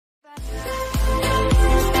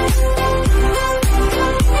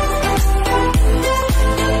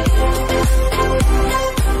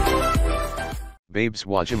Babes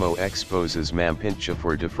Wodumo exposes Mampintsha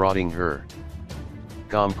for defrauding her.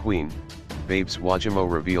 Gqom Queen, Babes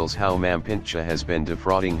Wodumo reveals how Mampintsha has been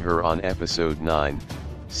defrauding her on episode 9,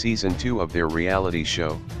 season 2 of their reality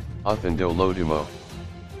show, Uthando Lodumo.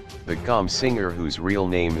 The Gqom singer, whose real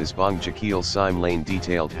name is Bongekile Simelane,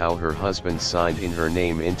 detailed how her husband signed in her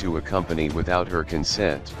name into a company without her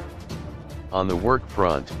consent. On the work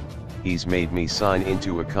front, he's made me sign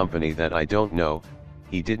into a company that I don't know.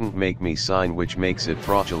 He didn't make me sign, which makes it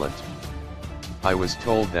fraudulent. I was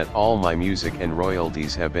told that all my music and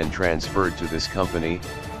royalties have been transferred to this company,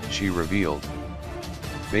 she revealed.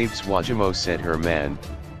 Babes Wodumo said her man,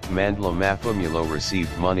 Mandla Mafumulo,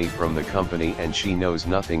 received money from the company and she knows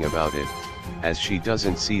nothing about it, as she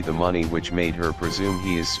doesn't see the money, which made her presume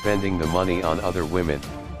he is spending the money on other women.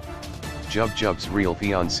 Jub's real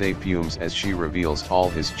fiancé fumes as she reveals all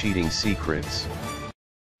his cheating secrets.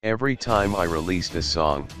 Every time I released a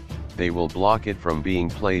song, they will block it from being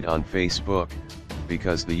played on Facebook,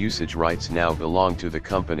 because the usage rights now belong to the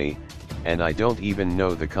company, and I don't even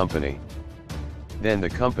know the company. Then the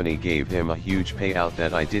company gave him a huge payout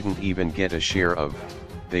that I didn't even get a share of.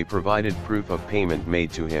 They provided proof of payment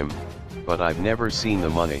made to him, but I've never seen the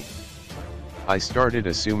money. I started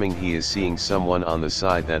assuming he is seeing someone on the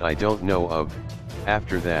side that I don't know of.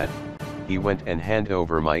 After that, he went and handed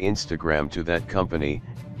over my Instagram to that company,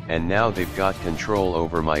 and now they've got control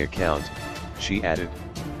over my account, she added.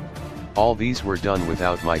 All these were done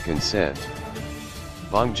without my consent.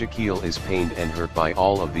 Bongekile is pained and hurt by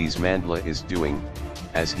all of these Mandla is doing,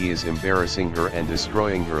 as he is embarrassing her and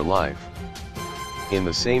destroying her life. In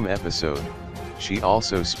the same episode, she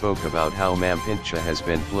also spoke about how Mampintsha has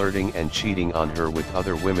been flirting and cheating on her with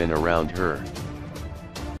other women around her.